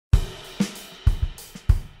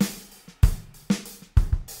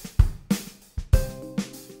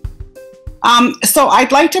So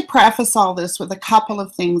I'd like to preface all this with a couple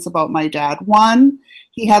of things about my dad. One,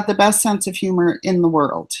 he had the best sense of humor in the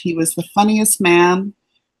world. He was the funniest man,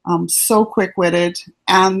 so quick-witted.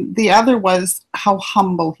 And the other was how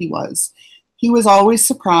humble he was. He was always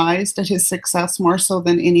surprised at his success more so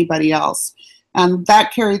than anybody else. And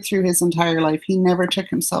that carried through his entire life. He never took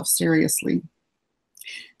himself seriously.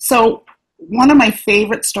 So one of my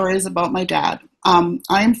favorite stories about my dad,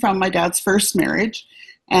 I'm from my dad's first marriage.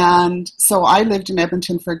 And so I lived in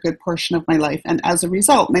Edmonton for a good portion of my life. And as a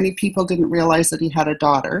result, many people didn't realize that he had a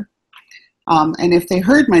daughter. And if they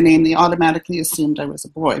heard my name, they automatically assumed I was a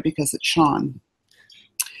boy because it's Shaughan.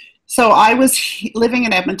 So I was living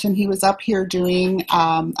in Edmonton. He was up here doing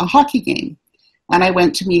a hockey game. And I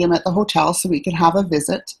went to meet him at the hotel so we could have a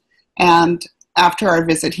visit. And after our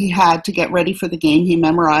visit, he had to get ready for the game. He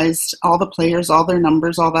memorized all the players, all their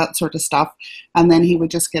numbers, all that sort of stuff. And then he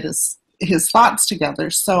would just get his thoughts together.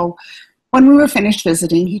 So when we were finished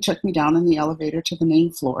visiting, he took me down in the elevator to the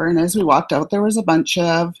main floor. And as we walked out, there was a bunch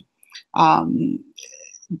of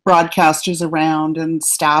broadcasters around and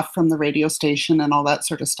staff from the radio station and all that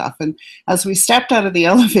sort of stuff. And as we stepped out of the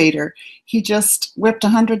elevator, he just whipped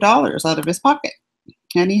 $100 out of his pocket.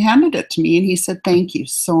 And he handed it to me and he said, "Thank you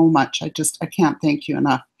so much. I can't thank you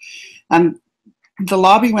enough." And the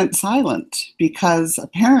lobby went silent because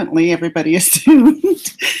apparently everybody assumed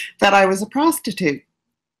that I was a prostitute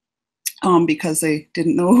because they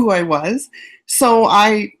didn't know who I was. So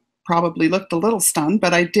I probably looked a little stunned,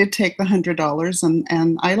 but I did take the $100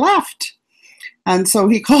 and I left. And so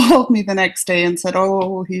he called me the next day and said,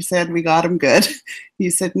 "Oh," he said, "we got him good." He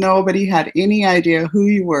said, "Nobody had any idea who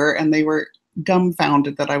you were, and they were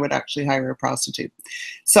dumbfounded that I would actually hire a prostitute."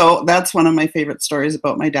 So that's one of my favorite stories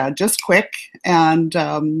about my dad. Just quick and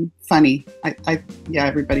funny. Yeah,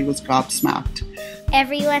 everybody was gobsmacked.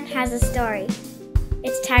 Everyone has a story.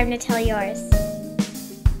 It's time to tell yours.